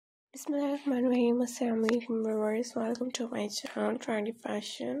Bismillahirrahmanirrahim. Assalamualaikum viewers. Welcome to my channel Trendy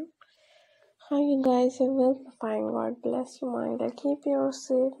Fashion. How you guys? I will be fine. God bless you mind. I keep you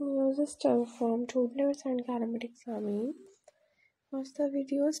safe. Music still from toddlers and cosmetic family. Watch the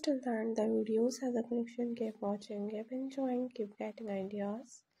videos till the end. The videos has a connection. Keep watching, keep enjoying, keep getting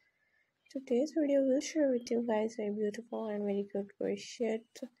ideas. Today's video will share with you guys a beautiful and very good crochet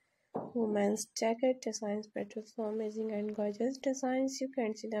women's jacket designs, better so amazing and gorgeous designs. You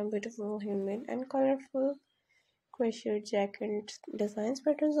can see them beautiful handmade and colorful crochet jacket designs,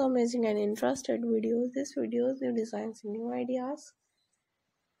 better so amazing and interested videos. This videos new designs and new ideas.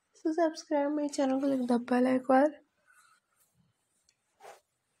 So subscribe my channel, click the bell icon,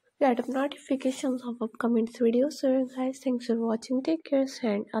 get notifications of upcoming videos. So guys, thanks for watching. Take care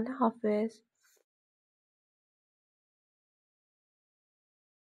and Allah Hafiz.